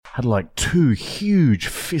had like 2 huge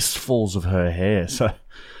fistfuls of her hair. So,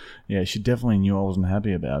 yeah, she definitely knew I wasn't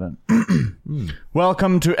happy about it.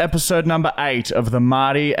 Welcome to episode number 8 of the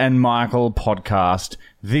Marty and Michael podcast.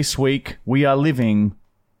 This week, we are living...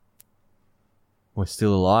 We're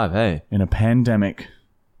still alive, hey? In a pandemic,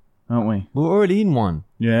 aren't we? We're already in one.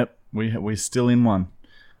 Yep, we're still in one.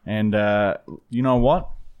 And you know what?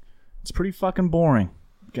 It's pretty fucking boring.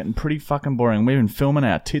 Getting pretty fucking boring. We've been filming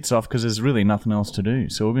our tits off because there's really nothing else to do.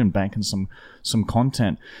 So we've been banking some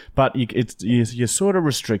content. But you're sort of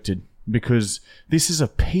restricted because this is a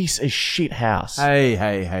piece of shit house. Hey.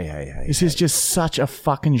 This is just such a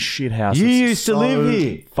fucking shit house. You It's used to live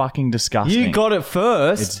here. Fucking disgusting. You got it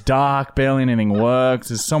first. It's dark, barely anything works.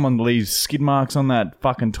 There's someone leaves skid marks on that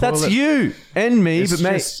fucking toilet. That's you and me, It's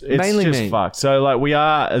but just mainly me. fucked. So like we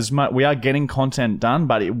are getting content done,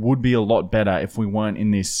 but it would be a lot better if we weren't in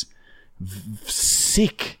this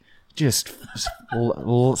sick, just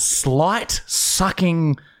slight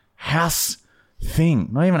sucking house thing.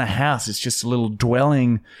 Not even a house. It's just a little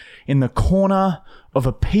dwelling in the corner of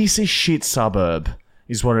a piece of shit suburb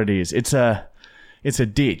is what it is. It's a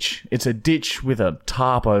ditch. It's a ditch with a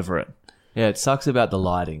tarp over it. Yeah, it sucks about the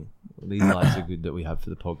lighting. These lights are good that we have for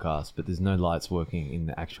the podcast, but there's no lights working in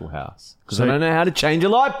the actual house because I don't know how to change a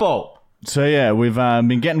light bulb. So yeah, we've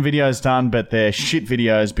been getting videos done, but they're shit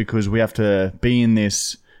videos because we have to be in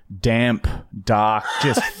this damp, dark,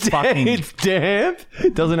 just fucking... It's damp.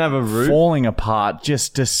 It doesn't have a roof. Falling apart,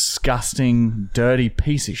 just disgusting, dirty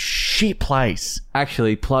piece of shit place.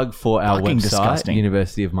 Actually, plug for our Fucking website, disgusting.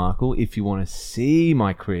 University of Markle. If you want to see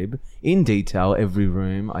my crib in detail, every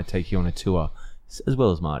room, I take you on a tour, as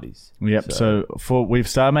well as Marty's. Yep. So we've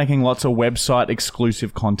started making lots of website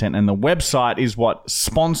exclusive content, and the website is what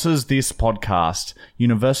sponsors this podcast.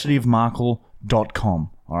 universityofmarkle.com.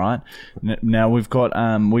 All right. Now we've done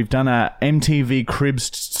a MTV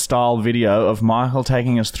Cribs style video of Michael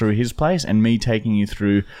taking us through his place and me taking you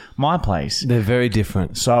through my place. They're very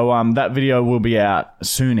different. So that video will be out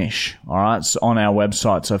soonish. All right, so on our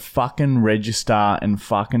website. So fucking register and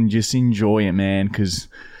fucking just enjoy it, man, because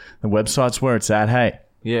the website's where it's at. Hey.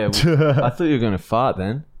 Yeah. I thought you were going to fart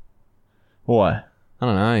then. Why? I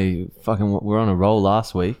don't know. You fucking we're on a roll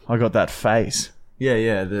last week. I got that face.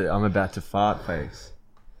 Yeah. I'm about to fart face.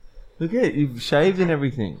 Look at it. You've shaved and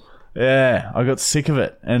everything. Yeah, I got sick of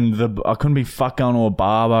it. And I couldn't be fuck going to a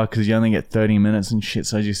barber because you only get 30 minutes and shit.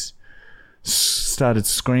 So I just started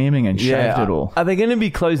screaming and shaved it all. Are they going to be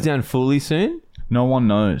closed down fully soon? No one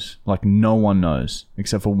knows. Like, no one knows.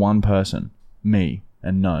 Except for one person. Me.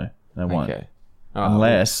 And no, they won't. Okay.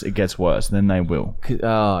 Unless it gets worse, then they will.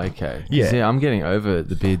 Oh, okay. Yeah, I'm getting over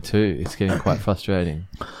the beard too. It's getting quite frustrating.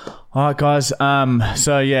 All right, guys.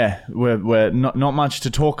 So yeah, we're not much to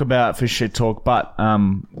talk about for shit talk, but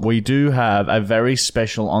we do have a very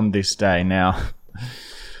special on this day. Now,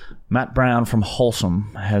 Matt Brown from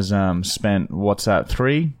Wholesome has spent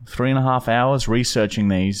three and a half hours researching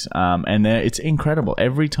these, and it's incredible.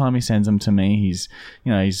 Every time he sends them to me,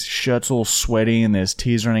 his shirt's all sweaty and there's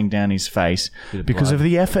tears running down his face because of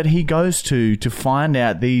the effort he goes to find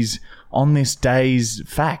out these on this day's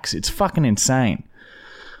facts. It's fucking insane.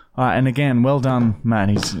 And again, well done, Matt.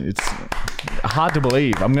 It's hard to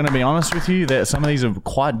believe. I'm going to be honest with you that some of these are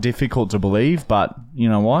quite difficult to believe, but you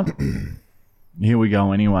know what? Here we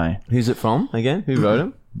go anyway. Who's it from again? Who wrote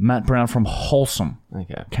him? Matt Brown from Wholesome.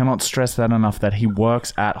 Okay. Cannot stress that enough that he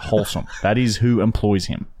works at Wholesome. That is who employs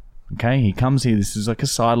him. Okay? He comes here. This is like a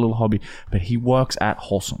side little hobby, but he works at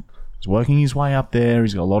Wholesome. He's working his way up there.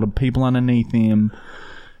 He's got a lot of people underneath him.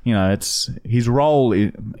 You know, it's his role.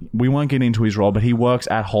 We won't get into his role, but he works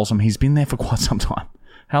at Wholesome. He's been there for quite some time.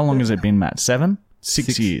 How long has it been, Matt? 7?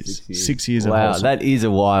 6 years. 6 years at Wholesome. Wow, that is a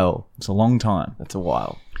while. It's a long time. That's a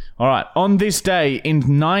while. All right. On this day in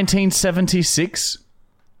 1976,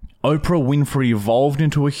 Oprah Winfrey evolved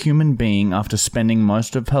into a human being after spending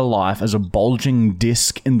most of her life as a bulging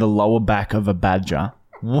disc in the lower back of a badger.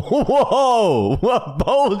 Whoa! What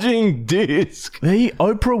bulging disc?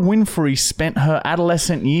 Oprah Winfrey spent her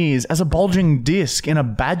adolescent years as a bulging disc in a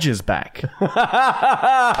badger's back. And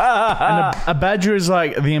a badger is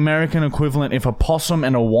like the American equivalent if a possum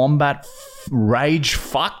and a wombat rage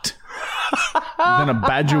fucked. Then a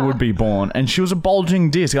badger would be born. And she was a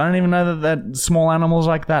bulging disc. I don't even know that small animals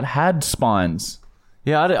like that had spines.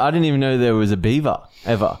 Yeah, I didn't even know there was a beaver,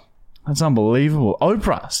 ever. That's unbelievable.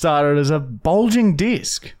 Oprah started as a bulging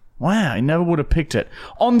disc. Wow, he never would have picked it.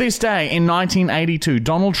 On this day in 1982,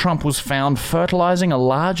 Donald Trump was found fertilizing a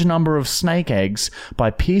large number of snake eggs by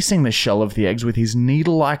piercing the shell of the eggs with his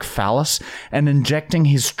needle-like phallus and injecting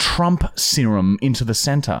his Trump serum into the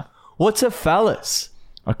center. What's a phallus?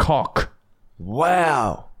 A cock.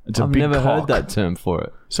 Wow. It's a I've big never cock. heard that term for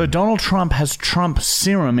it. So Donald Trump has Trump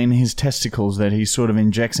serum in his testicles that he sort of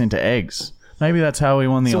injects into eggs. Maybe that's how he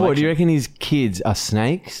won the So election. what, do you reckon his kids are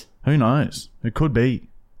snakes? Who knows? It could be.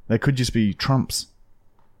 They could just be Trumps.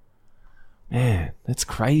 Man, that's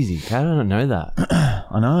crazy. How did I not know that?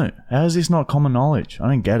 I know. How is this not common knowledge? I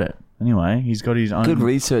don't get it. Anyway, he's got his own Good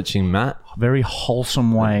researching, Matt. very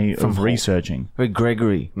wholesome way From of researching. Very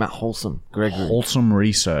Gregory. Matt Wholesome. Gregory. Wholesome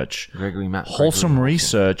research. Gregory, Matt. Wholesome Gregory.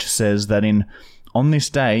 research says that on this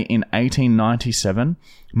day in 1897,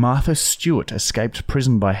 Martha Stewart escaped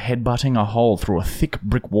prison by headbutting a hole through a thick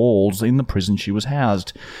brick walls in the prison she was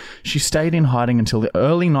housed. She stayed in hiding until the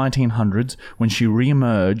early 1900s when she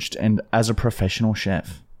re-emerged and as a professional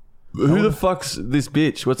chef. Who the fuck's this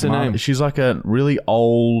bitch? What's her name? She's like a really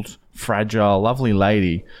old, fragile, lovely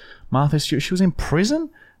lady. Martha Stewart, she was in prison?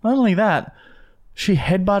 Not only that, she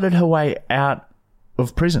headbutted her way out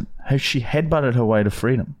of prison. She headbutted her way to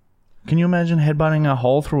freedom. Can you imagine headbutting a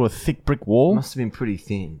hole through a thick brick wall? Must have been pretty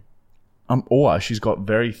thin. Or she's got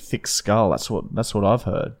very thick skull. That's what I've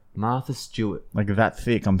heard. Martha Stewart. Like that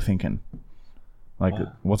thick, I'm thinking. Like,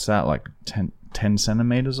 what's that? Like 10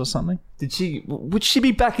 centimeters or something? Would she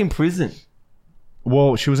be back in prison?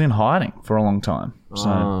 Well, she was in hiding for a long time.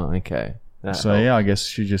 So, Okay. That so helps. yeah, I guess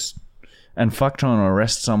she just... And fuck trying to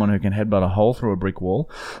arrest someone who can headbutt a hole through a brick wall.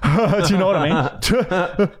 Do you know what I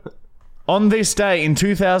mean? On this day in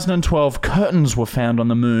 2012, curtains were found on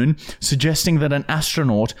the moon, suggesting that an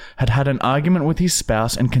astronaut had an argument with his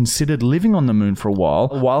spouse and considered living on the moon for a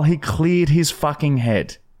while he cleared his fucking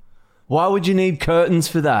head. Why would you need curtains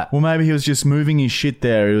for that? Well, maybe he was just moving his shit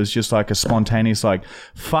there. It was just like a spontaneous, like,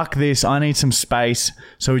 fuck this, I need some space.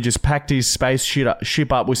 So he just packed his space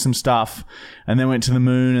ship up with some stuff and then went to the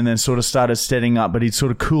moon and then sort of started steadying up, but he'd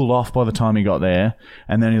sort of cooled off by the time he got there.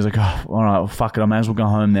 And then he was like, oh, all right, well, fuck it, I may as well go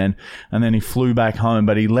home then. And then he flew back home,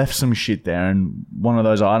 but he left some shit there, and one of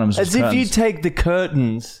those items was As if you curtains. take the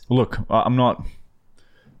curtains. Look, I'm not...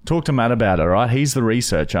 Talk to Matt about it, right? He's the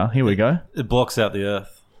researcher. Here we go. It blocks out the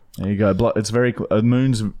Earth. There you go. It's very... The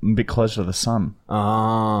moon's a bit closer to the sun.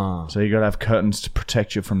 Ah. So you got to have curtains to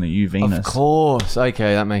protect you from the UV-ness. Of course.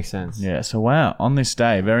 Okay, that makes sense. Yeah, so wow, on this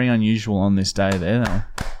day, very unusual on this day there though.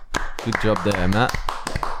 Good job there, Matt.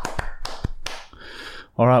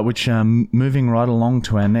 All right, which moving right along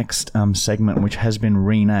to our next segment, which has been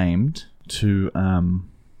renamed to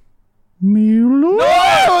Mule.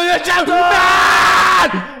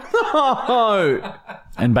 No!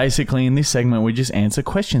 And basically in this segment we just answer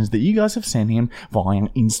questions that you guys have sent in via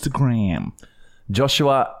Instagram.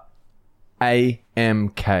 Joshua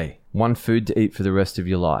AMK. One food to eat for the rest of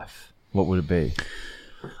your life. What would it be?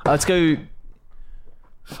 Let's go...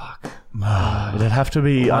 Fuck. It'd have to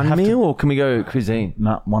be One meal or can we go cuisine?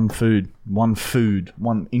 No, one food,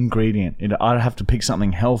 one ingredient. I'd have to pick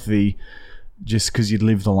something healthy just because you'd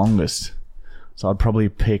live the longest. So I'd probably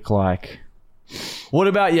pick like... What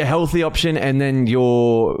about your healthy option and then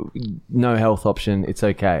your no health option? It's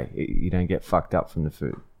okay. You don't get fucked up from the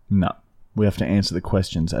food. No. We have to answer the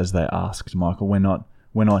questions as they're asked, Michael. We're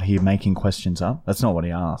not here making questions up. That's not what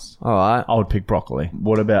he asked. All right. I would pick broccoli.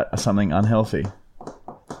 What about something unhealthy?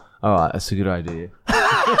 All right. That's a good idea.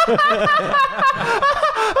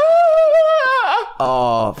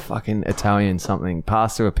 Oh, fucking Italian something.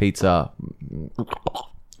 Pasta or pizza?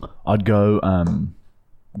 I'd go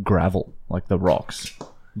gravel, like the rocks.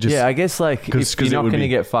 Yeah, I guess like if 'cause you're it not would going to be-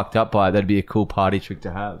 get fucked up by it, that'd be a cool party trick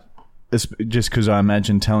to have. It's just because I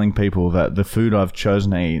imagine telling people that the food I've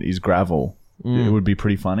chosen to eat is gravel. It would be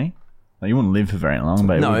pretty funny. Like, you wouldn't live for very long,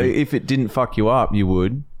 but No, it would be, if it didn't fuck you up, you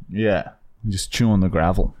would. yeah, just chew on the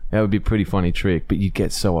gravel. That would be a pretty funny trick, but you'd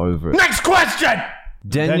get so over it. Next question.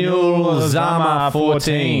 Daniel Zama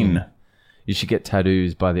 14. You should get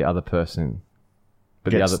tattoos by the other person,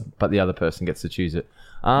 but the other person gets to choose it.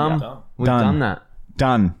 We've done that.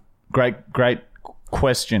 Done. Great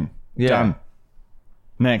question. Yeah. Done.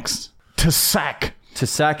 Next. To sack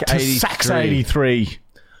 83. 83.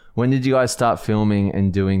 When did you guys start filming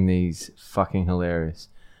and doing these? Fucking hilarious.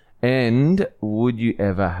 And would you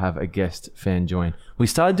ever have a guest fan join? We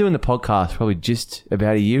started doing the podcast probably just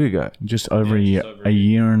about a year ago. Just over a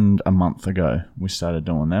year and a month ago, we started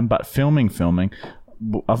doing them. But filming.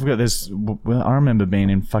 I forgot this. Well, I remember being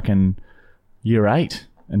in fucking year 8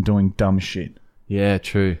 and doing dumb shit Yeah,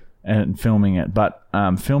 true. and filming it. But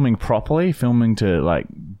filming properly, filming to like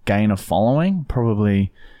gain a following,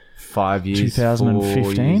 probably 5 years, 2015?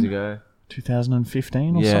 4 years ago.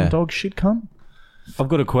 2015 or Yeah. some dog shit cunt. I've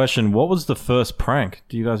got a question. What was the first prank?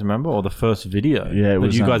 Do you guys remember? Or the first video Yeah, it that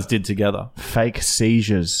was, you guys did together? Fake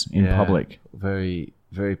seizures in Yeah. public. Very,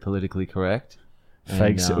 very politically correct.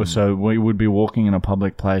 Fakes. And, So we would be walking in a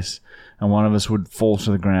public place, and one of us would fall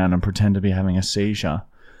to the ground and pretend to be having a seizure,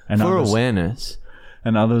 and for others, awareness.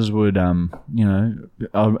 and others would, and the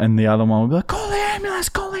other one would be like, "Call the ambulance!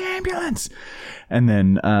 Call the ambulance!" And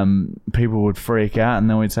then people would freak out, and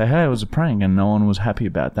then we'd say, "Hey, it was a prank," and no one was happy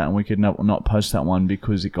about that, and we could not post that one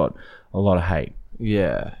because it got a lot of hate.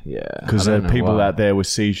 Yeah. Because there are people out there with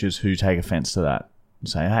seizures who take offense to that and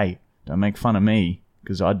say, "Hey, don't make fun of me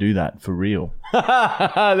because I do that for real."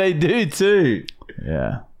 They do too.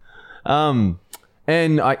 Yeah.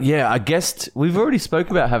 And I guess we've already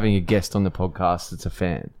spoke about having a guest on the podcast that's a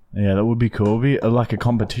fan. Yeah, that would be cool. It'd be like a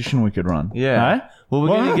competition we could run. Yeah. Hey? Well, we're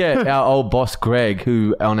going to get our old boss, Greg,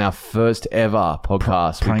 who on our first ever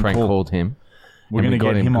podcast, we prank called him. We're going to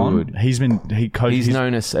get him on. He's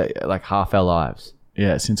known us like half our lives.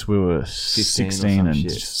 Yeah, since we were 16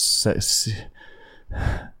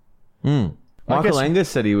 and Michael Angus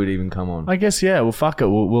said he would even come on. I guess, yeah. Well, fuck it.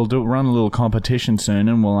 We'll run a little competition soon,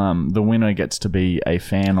 and the winner gets to be a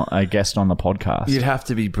guest on the podcast. You'd have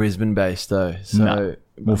to be Brisbane based though. So no,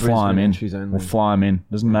 we'll fly him in. We'll fly him in.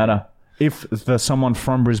 Doesn't matter if someone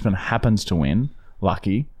from Brisbane happens to win.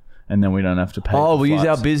 Lucky. And then we don't have to pay. Oh, we use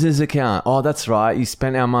our business account. Oh, that's right. You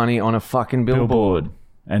spent our money on a fucking billboard.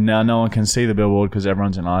 And now no one can see the billboard because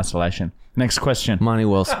everyone's in isolation. Next question. Money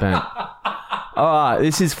well spent. All right.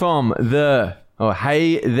 This is from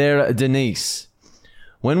hey there, Denise.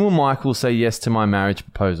 When will Michael say yes to my marriage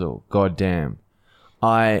proposal? God damn.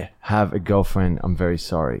 I have a girlfriend. I'm very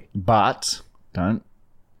sorry. But don't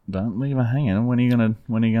leave her hanging. When are you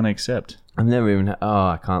gonna accept? I've never even.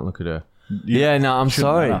 I can't look at her. Yeah, no, I'm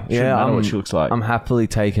sorry. Shouldn't matter what she looks like. I'm happily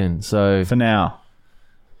taken. So for now.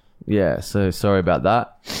 Yeah, so sorry about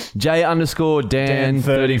that.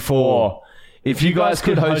 J_Dan34. If you guys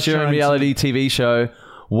could host your own reality TV show,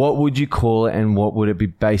 what would you call it and what would it be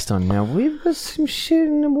based on? Now, we've got some shit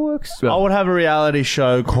in the works. I would have a reality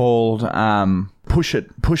show called Push It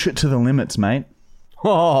to the Limits, mate.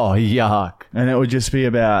 Oh, yuck. And it would just be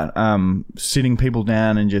about sitting people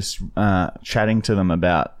down and just chatting to them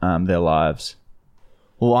about their lives.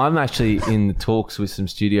 Well, I'm actually in the talks with some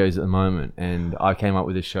studios at the moment, and I came up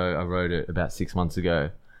with a show. I wrote it about 6 months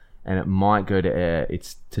ago, and it might go to air.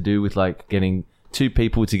 It's to do with like getting two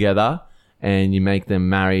people together, and you make them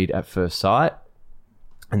married at first sight,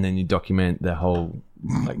 and then you document the whole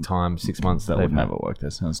like time, 6 months. That would never work.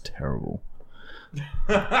 That sounds terrible.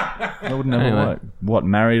 That would never work. What,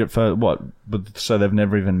 married at first? What? But so they've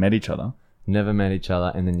never even met each other. Never met each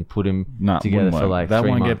other, and then you put them together for like that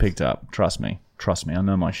 3 months. That won't get picked up. Trust me. I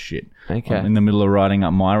know my shit. Okay. I'm in the middle of writing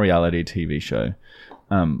up my reality TV show.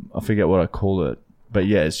 I forget what I call it, but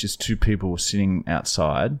yeah, it's just two people sitting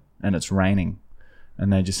outside and it's raining,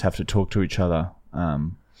 and they just have to talk to each other,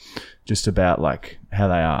 just about like how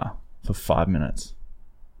they are for 5 minutes.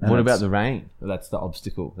 And what about the rain? That's the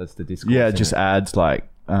obstacle. That's the discourse. Yeah, it just adds like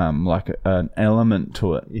an element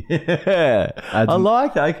to it. Yeah, I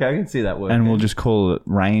like that. Okay, I can see that working. And we'll just call it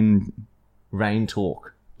rain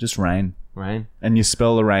talk. Just rain. Rain. And you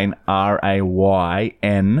spell the rain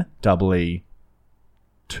RAYNEE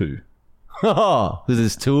 2. Oh, because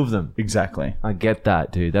there's two of them. Exactly. I get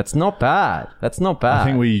that, dude. That's not bad. I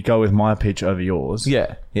think we go with my pitch over yours.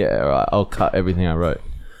 Yeah, all right. I'll cut everything I wrote.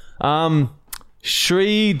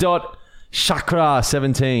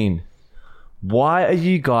 Shri.Chakra17. Why are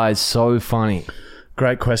you guys so funny?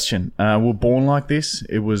 Great question. We're born like this.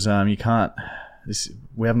 It was, we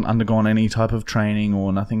haven't undergone any type of training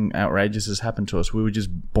or nothing outrageous has happened to us. We were just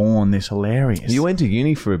born this hilarious. You went to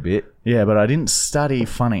uni for a bit. Yeah, but I didn't study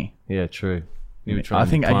funny. Yeah, true. I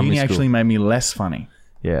think uni actually made me less funny.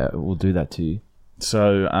 Yeah, we'll do that to you.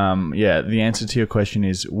 So, the answer to your question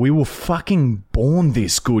is we were fucking born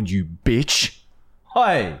this good, you bitch.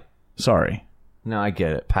 Hi. Sorry. No, I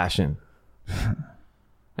get it. Passion.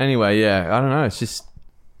 Anyway, yeah, I don't know. It's just,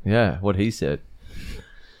 what he said.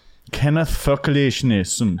 Kenneth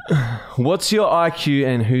Fucklishness. What's your IQ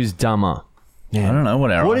and who's dumber? Man, I don't know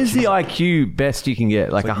what IQ is the IQ best you can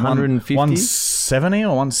get? Like 150? 170 or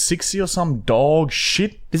 160 or some dog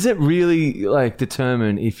shit. Does it really like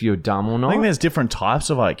determine if you're dumb or not? I think there's different types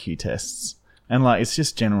of IQ tests. And like it's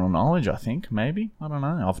just general knowledge, I think, maybe. I don't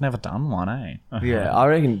know. I've never done one, eh? Yeah, I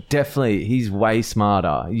reckon definitely he's way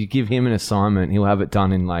smarter. You give him an assignment, he'll have it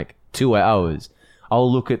done in like 2 hours.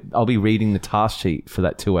 I'll be reading the task sheet for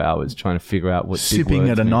that 2 hours trying to figure out what sipping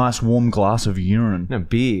at a nice warm glass of urine. No,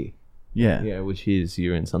 beer. Yeah. Yeah, which is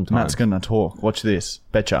urine sometimes. Matt's going to talk. Watch this.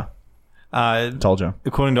 Betcha. Told you.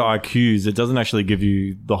 According to IQs, it doesn't actually give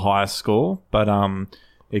you the highest score, but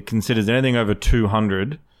it considers anything over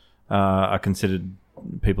 200 are considered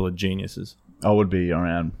people are geniuses. I would be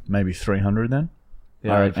around maybe 300 then.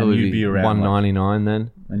 Yeah, it'd probably you'd be around $199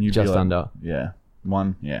 then. and you'd Just be like, under. Yeah,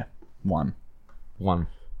 one. One.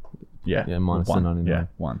 Yeah, Yeah, minus the 99. Yeah,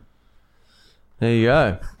 one. There you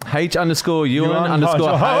go.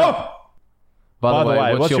 H_Ewan_Hale. By the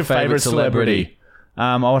way, what's your favorite celebrity?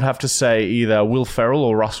 I would have to say either Will Ferrell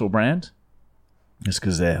or Russell Brand, just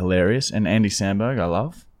because they're hilarious. And Andy Samberg, I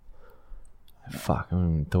love. Fuck, I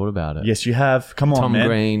haven't even thought about it. Yes, you have. Come on,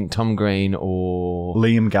 man. Tom Green or...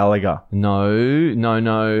 Liam Gallagher. No.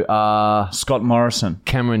 Scott Morrison.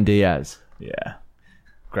 Cameron Diaz. Yeah.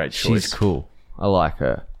 Great choice. She's cool. I like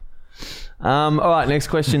her. All right, next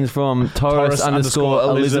question is from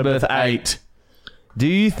Taurus_Elizabeth8. Do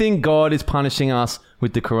you think God is punishing us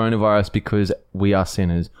with the coronavirus because we are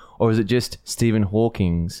sinners? Or is it just Stephen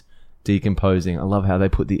Hawking's decomposing? I love how they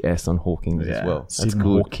put the S on Hawking's as well. Stephen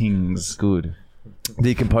Hawking's. Good.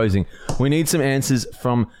 Decomposing. We need some answers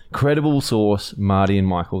from credible source, Marty and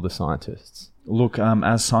Michael, the scientists. Look,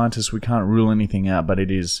 as scientists, we can't rule anything out, but it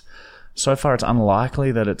is... So far, it's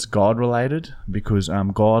unlikely that it's God-related because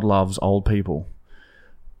God loves old people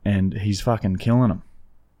and he's fucking killing them.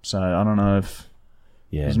 So I don't know if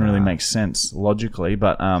it doesn't really make sense logically,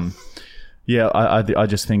 but I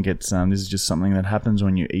just think it's this is just something that happens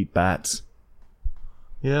when you eat bats.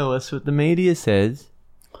 Yeah, well, that's what the media says.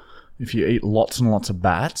 If you eat lots and lots of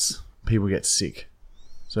bats, people get sick.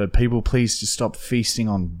 So people, please just stop feasting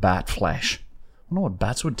on bat flesh. I don't know what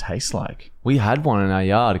bats would taste like. We had one in our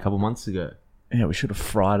yard a couple months ago. Yeah, we should have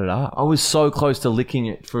fried it up. I was so close to licking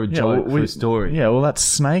it for a joke, for a story. Yeah, well, that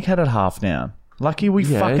snake had it half down. Lucky we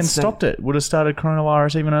fucking stopped it. Would have started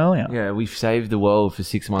coronavirus even earlier. Yeah, we saved the world for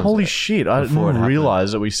 6 months. Holy shit, I didn't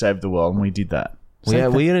realise that we saved the world and we did that. We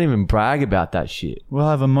don't even brag about that shit. We'll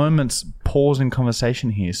have a moment's pause in conversation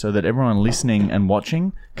here so that everyone listening and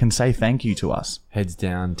watching can say thank you to us. Heads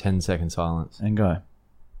down, 10-second silence. And go.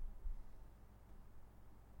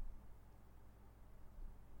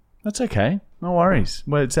 That's okay. No worries.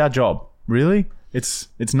 Well, it's our job. Really? It's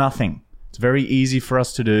nothing. It's very easy for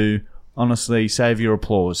us to do. Honestly, save your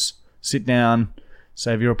applause. Sit down.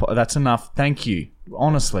 Save your applause. That's enough. Thank you.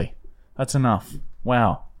 Honestly. That's enough.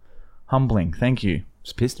 Wow. Humbling. Thank you.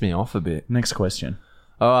 It's pissed me off a bit. Next question.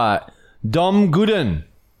 All right. Dom Gooden.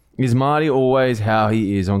 Is Marty always how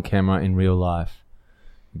he is on camera in real life?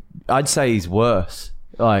 I'd say he's worse.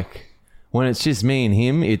 Like, when it's just me and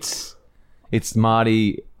him, it's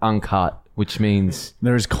Marty uncut, which means...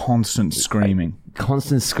 There is constant screaming.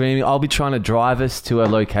 Constant screaming. I'll be trying to drive us to a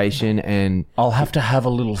location and... I'll have to have a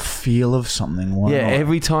little feel of something. Why not?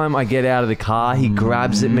 Every time I get out of the car, he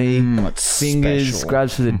grabs at me. Fingers, special.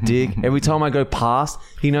 Grabs for the dick. Every time I go past,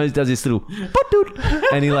 he does this little...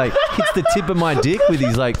 and he like hits the tip of my dick with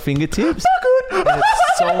his like fingertips. And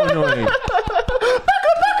it's so annoying.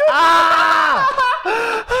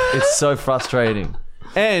 It's so frustrating.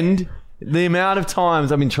 And... the amount of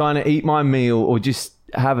times I've been trying to eat my meal or just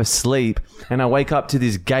have a sleep and I wake up to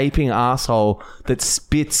this gaping asshole that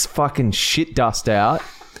spits fucking shit dust out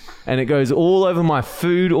and it goes all over my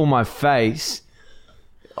food or my face.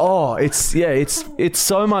 Oh, it's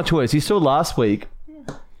so much worse. You saw last week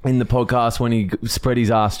in the podcast when he spread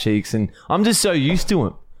his ass cheeks and I'm just so used to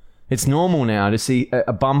him. It's normal now to see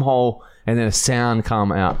a bum hole and then a sound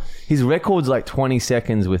come out. His record's like 20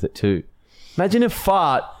 seconds with it too. Imagine a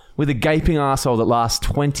fart with a gaping arsehole that lasts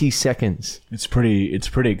 20 seconds. It's pretty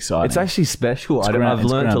exciting. It's actually special. I've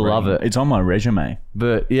learned to love it. It's on my resume.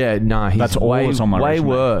 But yeah, he's way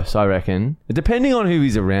worse, I reckon. Depending on who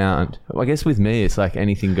he's around. I guess with me, it's like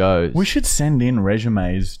anything goes. We should send in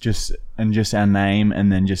resumes just our name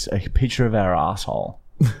and then just a picture of our arsehole.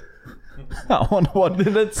 I wonder what...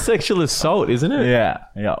 That's sexual assault, isn't it? Yeah.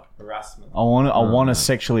 Harassment. I want to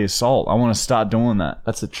sexually assault. I want to start doing that.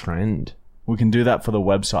 That's a trend. We can do that for the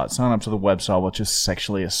website. Sign up to the website. We'll just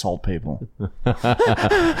sexually assault people. Is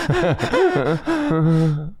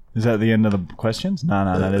that the end of the questions?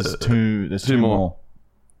 No. There's two more.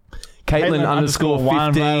 Caitlin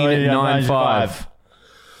 _1595.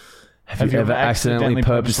 Have you ever accidentally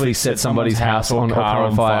purposely set somebody's house or car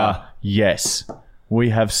on fire? Yes. We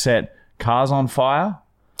have set cars on fire.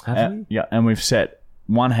 Have we? Yeah, and we've set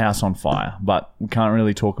one house on fire, but we can't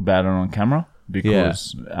really talk about it on camera.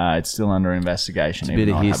 Because it's still under investigation. It's a bit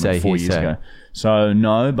of hearsay, 4 years ago. So,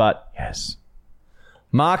 no, but yes.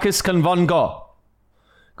 Marcus Convongo.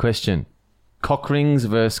 Question. Cock rings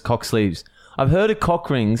versus cock sleeves. I've heard of cock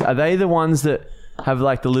rings. Are they the ones that have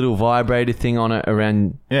like the little vibrator thing on it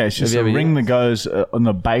around... Yeah, it's just a ring that goes on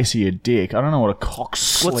the base of your dick. I don't know what a cock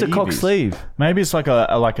sleeve is. What's a cock sleeve? Maybe it's like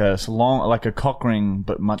a cock ring,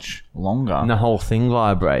 but much longer. And the whole thing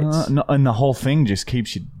vibrates. And the whole thing just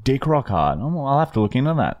keeps your dick rock hard. I'll have to look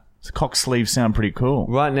into that. The cock sleeves sound pretty cool.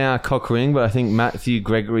 Right now, cock ring, but I think Matthew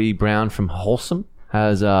Gregory Brown from Wholesome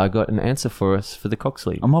has got an answer for us for the cock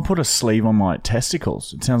sleeve. I might put a sleeve on my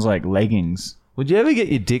testicles. It sounds like leggings. Would you ever get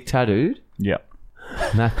your dick tattooed, Yep.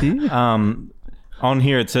 Matthew? On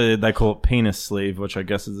here, they call it penis sleeve, which I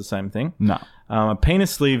guess is the same thing. No. A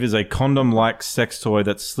penis sleeve is a condom-like sex toy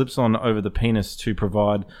that slips on over the penis to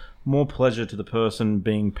provide more pleasure to the person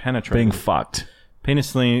being penetrated. Being fucked.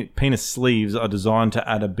 Penis sleeves are designed to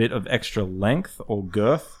add a bit of extra length or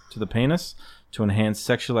girth to the penis to enhance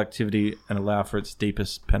sexual activity and allow for its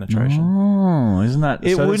deepest penetration. Oh, isn't that...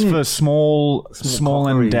 It so that's wouldn't- for small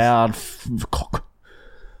cockeries. endowed cock.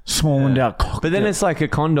 Small endowed cock. But then it's like a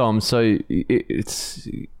condom, so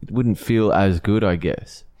it wouldn't feel as good, I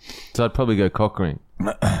guess. So I'd probably go cock ring.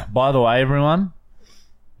 By the way, everyone,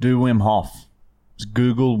 do Wim Hof. Just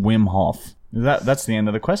Google Wim Hof. That's the end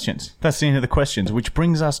of the questions. That's the end of the questions, which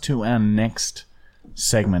brings us to our next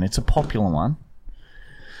segment. It's a popular one,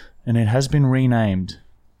 and it has been renamed.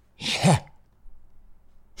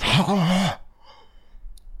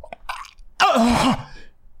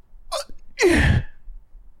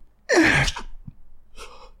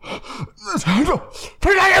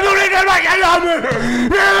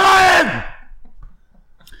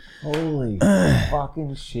 Holy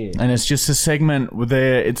fucking shit. And it's just a segment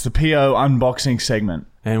where it's the PO unboxing segment.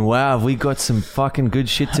 And wow, have we got some fucking good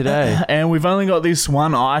shit today. And we've only got this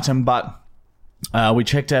one item, but we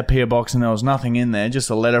checked our PO box and there was nothing in there,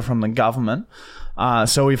 just a letter from the government.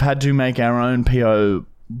 So we've had to make our own PO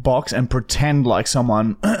box and pretend like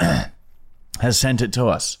someone has sent it to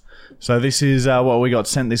us. So this is what we got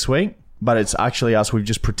sent this week, but it's actually us. We've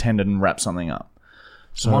just pretended and wrapped something up.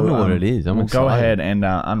 So I wonder what it is. I'm we'll excited. go ahead and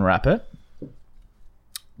unwrap it.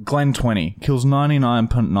 Glen 20 kills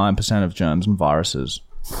 99.9% of germs and viruses.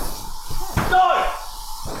 No!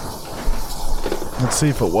 Let's see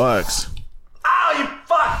if it works. Ow, you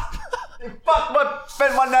fuck! You fucked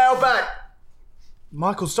bent my nail back.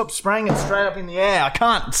 Michael, stop spraying it straight up in the air. I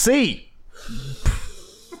can't see.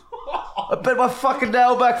 I bent my fucking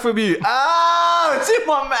nail back from you. Ah, it's in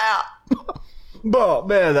my mouth. Oh,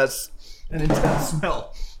 man, that's an intense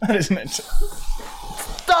smell. That is an intense.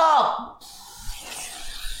 Stop!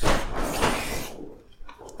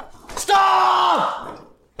 Stop!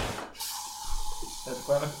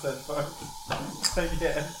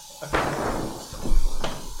 Yeah.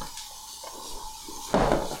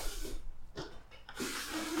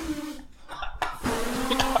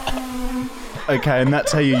 Okay, and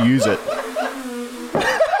that's how you use it.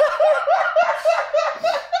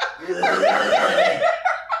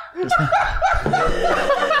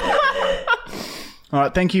 All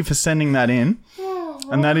right, thank you for sending that in.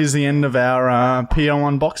 And that is the end of our PO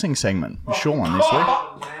unboxing segment. A short one this week.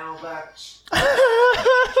 Nail back.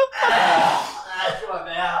 That's my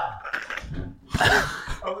mouth.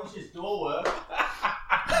 I wish this door worked.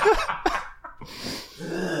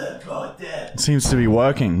 God damn. It seems to be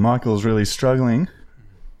working. Michael's really struggling.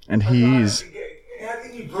 And he is. How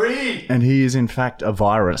can you breathe? And he is, in fact, a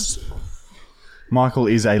virus. Michael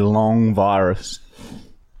is a long virus.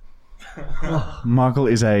 Michael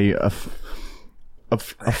is a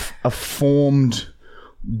formed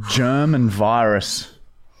germ and virus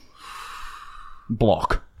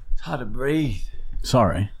block. It's hard to breathe.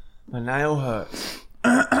 Sorry. My nail hurts.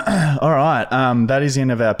 All right. That is the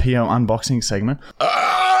end of our PO unboxing segment.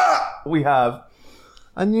 We have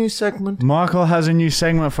a new segment. Michael has a new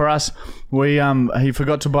segment for us. He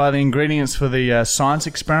forgot to buy the ingredients for the science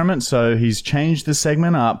experiment, so he's changed the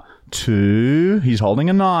segment up to he's holding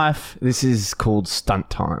a knife. This is called stunt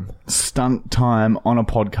time. Stunt time on a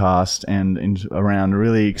podcast and around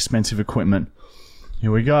really expensive equipment.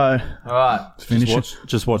 Here we go. All right.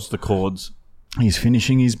 Just watch the chords. He's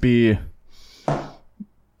finishing his beer.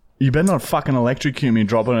 You better not fucking electrocute me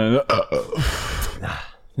dropping it.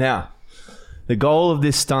 Now, the goal of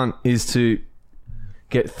this stunt is to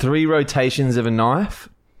get 3 rotations of a knife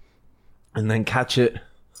and then catch it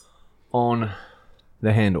on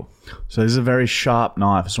the handle. So this is a very sharp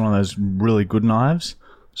knife. It's one of those really good knives.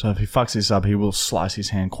 So if he fucks this up, he will slice his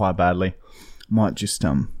hand quite badly. Might just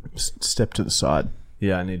step to the side.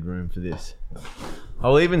 Yeah, I need room for this.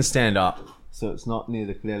 I'll even stand up so it's not near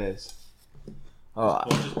the clearance. All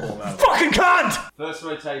right. Fucking cunt! First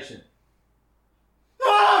rotation.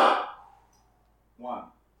 Ah! 1,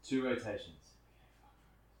 2 rotations.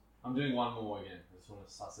 I'm doing one more again. I just want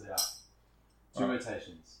to suss it out. 2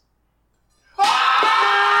 rotations.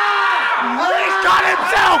 He's got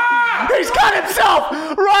himself! He's got himself!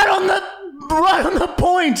 Right on the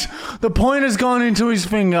point! The point has gone into his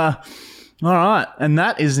finger. Alright, and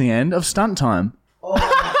that is the end of stunt time.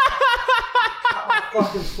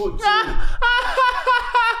 fucking foot too.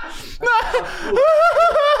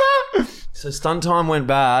 So stunt time went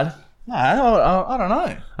bad. No, I don't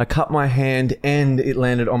know. I cut my hand and it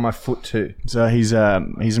landed on my foot too. So he's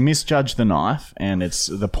misjudged the knife, and it's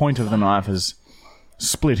the point of the knife has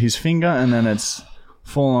split his finger, and then it's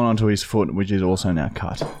fallen onto his foot, which is also now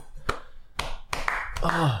cut.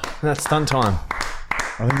 Oh, that's stunt time.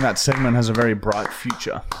 I think that segment has a very bright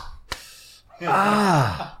future.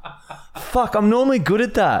 Fuck, I'm normally good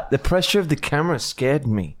at that. The pressure of the camera scared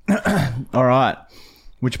me. All right.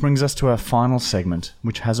 Which brings us to our final segment,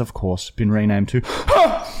 which has, of course, been renamed to...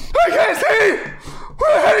 I can't see!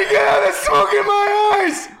 How do you get out of smoke in my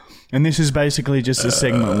eyes? And this is basically just a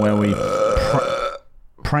segment where we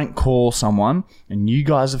prank call someone, and you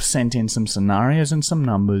guys have sent in some scenarios and some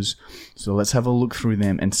numbers, so let's have a look through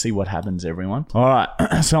them and see what happens, everyone. All right,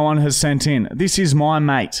 someone has sent in, this is my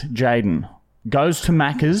mate, Jaden. Goes to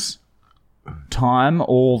Macca's, time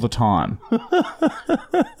all the time.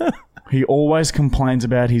 He always complains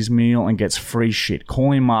about his meal and gets free shit.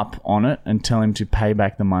 Call him up on it and tell him to pay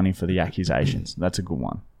back the money for the accusations. That's a good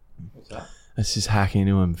one. That's just hacking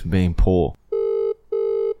into him for being poor.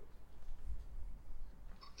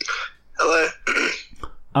 Hello.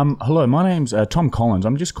 Hello, my name's Tom Collins.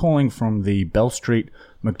 I'm just calling from the Bell Street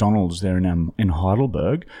McDonald's there in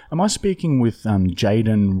Heidelberg. Am I speaking with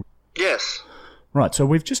Jaden? Yes. Right, so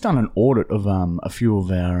we've just done an audit of a few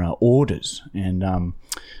of our orders, and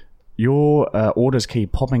your orders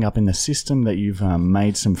keep popping up in the system that you've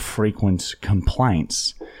made some frequent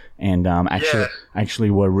complaints, and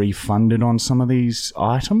actually were refunded on some of these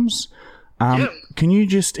items. Can you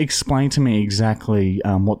just explain to me exactly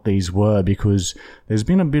what these were? Because there's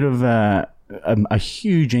been a bit of a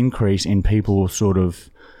huge increase in people sort of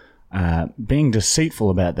being deceitful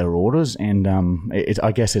about their orders, and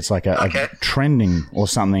I guess it's like a trending or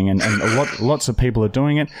something, and lots of people are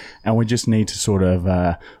doing it, and we just need to sort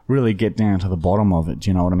of really get down to the bottom of it. Do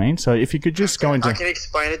you know what I mean? So if you could just go into... I can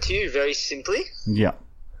explain it to you very simply. Yeah.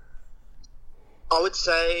 I would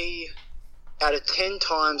say out of 10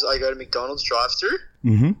 times I go to McDonald's drive-thru,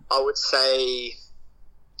 I would say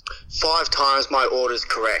 5 times my order's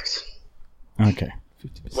correct. Okay.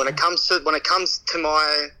 50%. When it comes to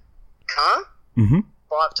my car, 5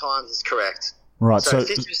 times is correct. Right. So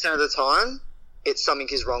 50% of the time, it's something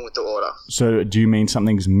is wrong with the order. So do you mean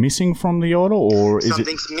something's missing from the order, or is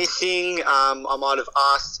something's missing? I might have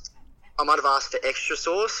asked for extra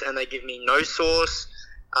sauce, and they give me no sauce.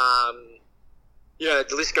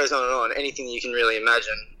 The list goes on and on. Anything you can really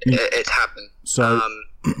imagine, it's happened. So,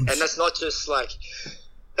 and that's not just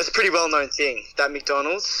that's a pretty well-known thing. That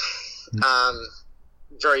McDonald's,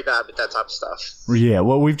 very bad with that type of stuff. Yeah,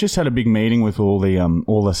 well, we've just had a big meeting with all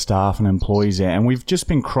the staff and employees there, and we've just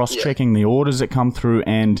been cross-checking the orders that come through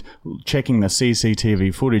and checking the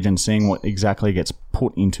CCTV footage and seeing what exactly gets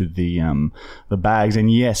put into the bags.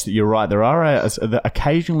 And yes, you're right. There are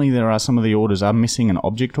occasionally some of the orders are missing an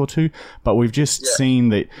object or two, but we've just seen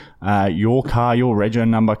that your rego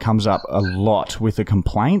number comes up a lot with the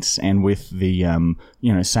complaints and with the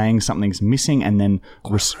saying something's missing, and then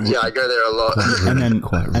I go there a lot,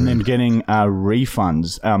 and then getting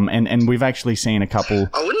refunds. And we've actually seen a couple.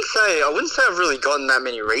 I wouldn't say I've really gotten that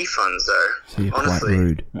many refunds though. So you're honestly. quite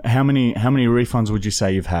rude. How many refunds would you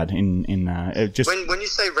say you've had in just? When you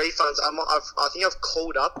say refunds, I think I've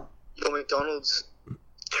called up your McDonald's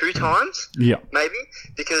 2 times. Yeah. Maybe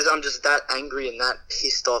because I'm just that angry and that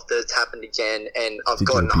pissed off that it's happened again, and I've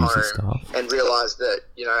gotten home and realised that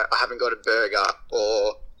I haven't got a burger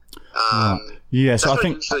or. Yeah, so I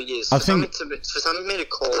think for something me to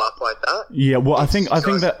call up like that. Yeah, well, I think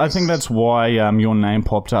that's why your name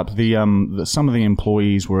popped up. Some of the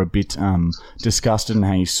employees were a bit disgusted in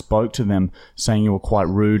how you spoke to them, saying you were quite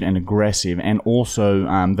rude and aggressive, and also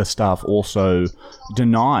the staff also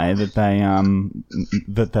deny that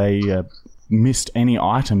they missed any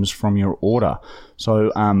items from your order.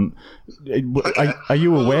 So, are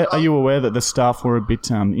you aware that the staff were a bit,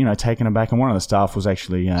 taken aback, and one of the staff was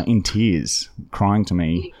actually in tears, crying to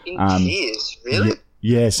me. In tears, really?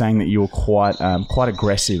 Yeah, saying that you were quite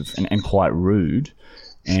aggressive and quite rude.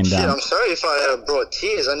 And shit, I'm sorry if I brought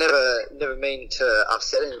tears. I never mean to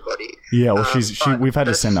upset anybody. Yeah, well, we've had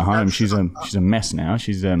to send her home. She's a mess now.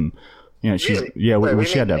 She's she had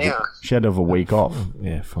to have a week off.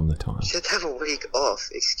 Yeah, from the time. She had to have a week off.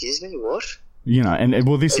 Excuse me, what?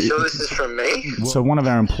 This. Are you sure this is from me? So one of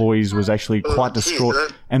our employees was actually quite distraught,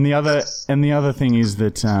 and the other thing is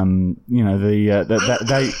that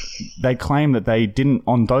they claim that they didn't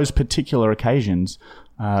on those particular occasions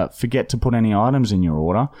forget to put any items in your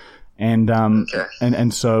order, And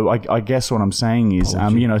and so I guess what I'm saying is,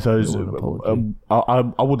 those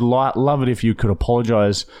I would love it if you could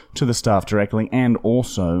apologise to the staff directly, and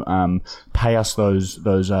also pay us those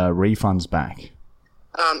refunds back.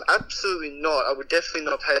 Absolutely not. I would definitely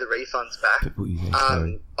not pay the refunds back.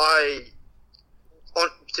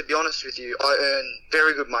 To be honest with you, I earn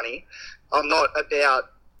very good money. I'm not about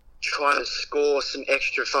trying to score some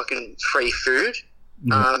extra fucking free food.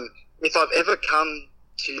 If I've ever come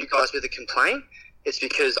to you guys with a complaint, it's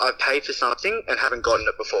because I've paid for something and haven't gotten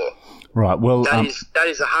it before. Right. Well, that is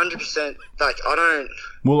 100%. Like, I don't.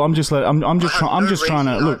 Well, I'm just trying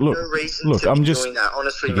to look. I'm just doing that,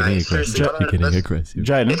 honestly, mate. Seriously, you're getting aggressive.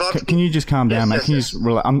 Jaden, can you just calm down, mate? Can you just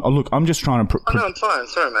relax? I'm just trying to. No, I'm fine.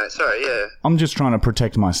 Sorry, mate. Sorry, yeah. I'm just trying to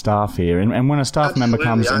protect my staff here, and when a staff member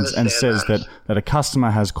comes and says that a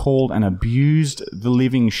customer has called and abused the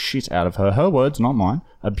living shit out of her words, not mine,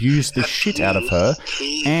 abused the shit out of her,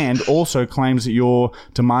 and also claims that you're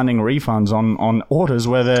demanding refunds on orders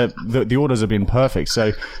where the orders have been perfect.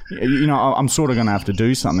 So, I'm sort of going to have to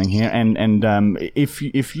do something here, and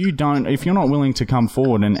if you're not willing to come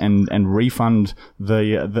forward and refund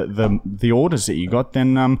the orders that you got,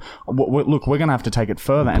 then look, we're going to have to take it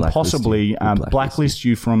further and possibly blacklist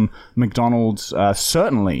you from McDonald's.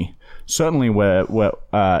 Certainly, we're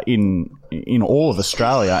in all of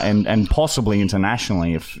Australia and possibly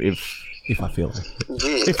internationally if I feel like it.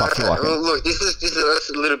 Yeah, if I feel like well, it. Look, this is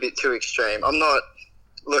a little bit too extreme. I'm not.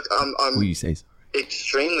 Look, I'm Will you say so?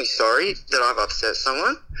 Extremely sorry that I've upset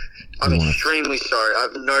someone. I'm extremely sorry. I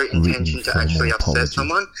have no intention to actually upset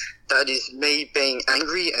someone. That is me being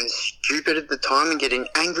angry and stupid at the time and getting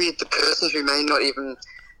angry at the person who may not even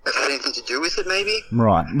have had anything to do with it, maybe.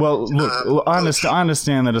 Right. Well, look, I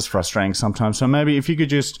understand that it's frustrating sometimes. So maybe if you could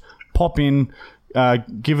just pop in,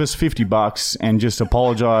 give us $50 and just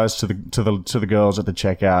apologise to the girls at the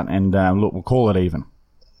checkout, and look, we'll call it even.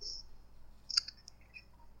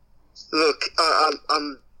 Look,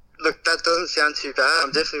 look, that doesn't sound too bad.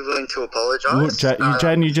 I'm definitely willing to apologise. Look,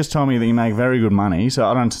 Jaden, you just told me that you make very good money, so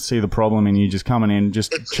I don't see the problem in you just coming in,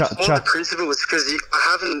 just the principle is because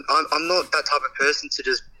I'm not that type of person to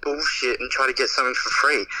just bullshit and try to get something for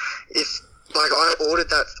free. If, like, I ordered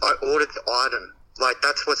the item. Like,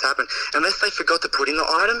 that's what's happened. Unless they forgot to put in the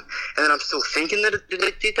item, and then I'm still thinking that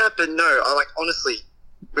they did that, but no, honestly,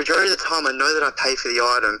 majority of the time I know that I pay for the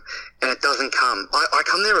item and it doesn't come. I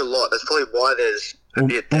come there a lot. That's probably why there's a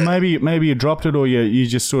bit there. Well, maybe you dropped it, or you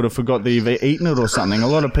just sort of forgot that you've eaten it or something. A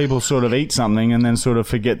lot of people sort of eat something and then sort of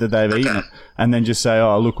forget that they've eaten it, and then just say,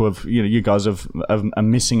 "Oh, look, you guys are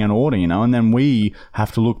missing an order," and then we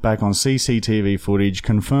have to look back on CCTV footage,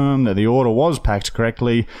 confirm that the order was packed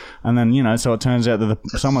correctly, and then so it turns out that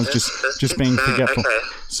someone's just being forgetful. Okay.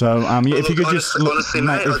 So if you could honestly,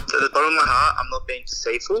 mate, to the bottom of my heart, I'm not being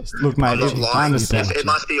deceitful. Look, mate, I'm not lying. I understand. It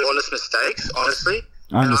must be honest mistakes, honestly.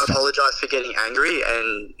 I understand. And I apologise for getting angry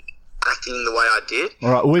and acting the way I did.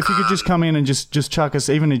 All right. Well, if you could just come in and just chuck us,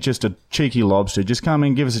 even just a cheeky lobster, just come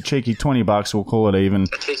in, give us a cheeky $20. We'll call it even.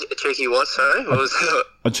 A cheeky what? Sorry, what was that?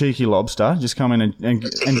 A cheeky lobster. Just come in and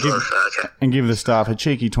give the staff a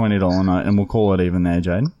cheeky $20 note, and we'll call it even there,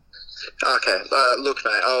 Jaden. Okay. Look,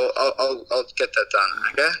 mate, I'll get that done.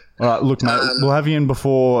 Okay. All right. Look, mate, we'll have you in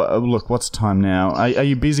before. Look, what's the time now? Are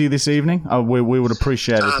you busy this evening? We would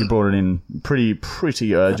appreciate it if you brought it in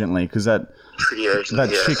pretty urgently, because that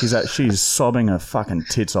she's sobbing her fucking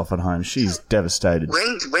tits off at home. She's devastated.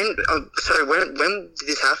 When did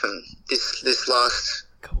this happen? This last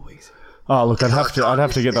couple weeks. Oh, look, I'd have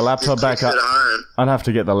to get the laptop back up. I'd have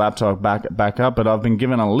to get the laptop back up, but I've been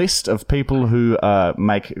given a list of people who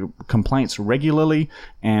make complaints regularly,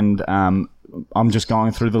 and I'm just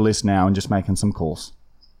going through the list now and just making some calls.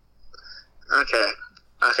 Okay.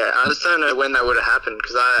 I just don't know when that would have happened,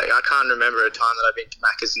 because I can't remember a time that I've been to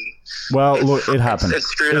Macca's and... Well, look, it happened.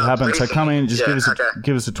 It happened. So come in, just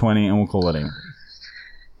give us a 20 and we'll call it in.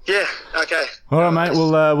 Yeah, okay. All right, mate.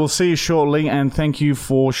 We'll see you shortly, and thank you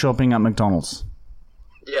for shopping at McDonald's.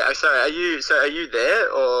 Yeah, sorry. Are you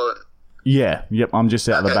there, or? Yeah. Yep. I'm just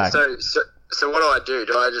out the back. So what do I do?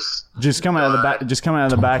 Do I just come out of the back? Just come out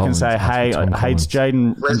of the back and say, "Hey, it's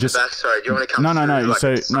Jaden." Where's the back? Sorry, do you want to come?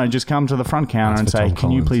 No. Just come to the front counter and say, "Can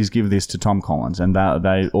you please give this to Tom Collins?" And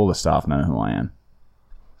all the staff know who I am.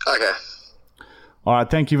 Okay. All right.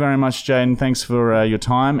 Thank you very much, Jaden. Thanks for your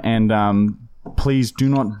time, and please do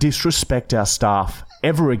not disrespect our staff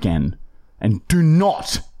ever again, and do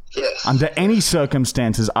not, under any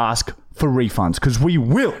circumstances, ask for refunds, because we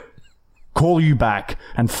will call you back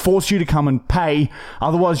and force you to come and pay.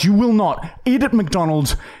 Otherwise, you will not eat at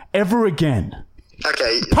McDonald's ever again.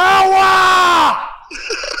 Okay. Power!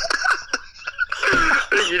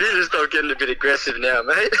 You need to stop getting a bit aggressive now,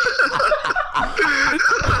 mate.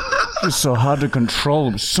 It's so hard to control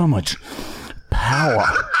with so much power.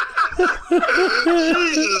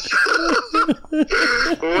 Jesus. Wow,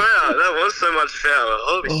 that was so much power.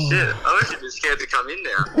 Holy shit. I'm actually a bit scared to come in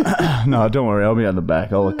now. No, don't worry. I'll be at the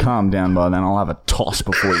back. I'll calm down by then. I'll have a toss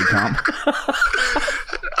before you come.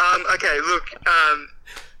 Okay, look,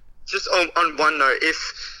 just on one note,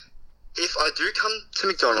 if I do come to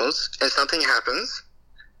McDonald's and something happens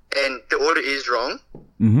and the order is wrong,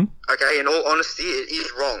 okay, in all honesty, it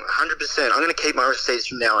is wrong, 100%. I'm going to keep my receipts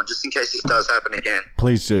from now on just in case this does happen again.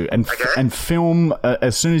 Please do. And film,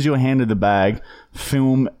 as soon as you're handed the bag,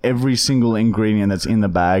 film every single ingredient that's in the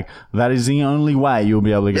bag. That is the only way you'll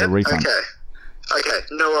be able to get a refund. Okay,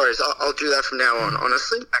 no worries. I'll do that from now on,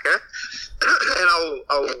 honestly, okay? And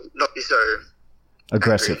I'll not be so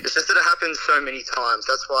aggressive. It's just that it happens so many times.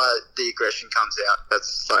 That's why the aggression comes out.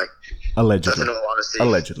 That's like... Allegedly. That's in all honesty.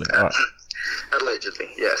 Allegedly. All right. Allegedly,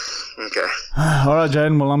 yes. Okay. All right,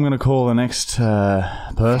 Jaden. Well, I'm going to call the next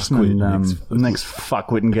person and next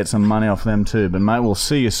fuckwit and get some money off them too. But, mate, we'll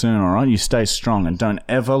see you soon, all right? You stay strong and don't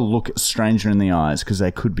ever look a stranger in the eyes because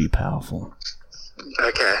they could be powerful.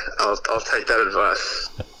 Okay, I'll take that advice.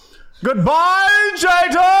 Goodbye,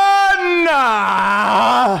 Jaden!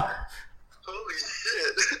 Holy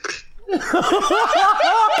shit.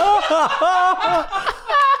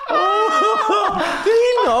 Did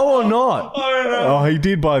he know or not? Oh, he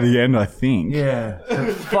did by the end, I think. Yeah.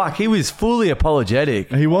 Fuck, he was fully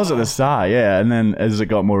apologetic. He was at the start, yeah. And then as it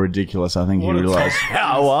got more ridiculous, I think he realised.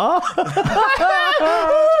 Power?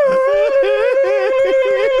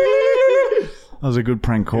 That was a good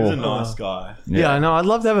prank call. He's a nice guy. Yeah, I know. I'd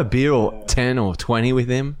love to have a beer or 10 or 20 with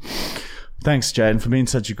him. Thanks, Jaden, for being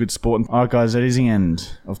such a good sport. All right, guys, that is the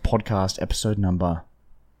end of podcast episode number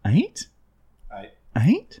 8?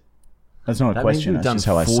 8? That's not a That question. means That's we've just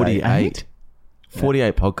how I done say it. 48.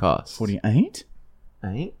 48 podcasts. 48?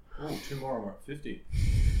 8? Oh, 2 more and we're at 50.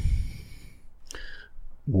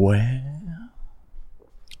 We're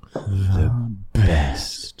the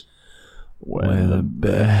best. We're the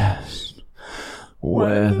best.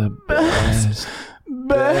 We're the best.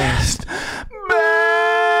 Best.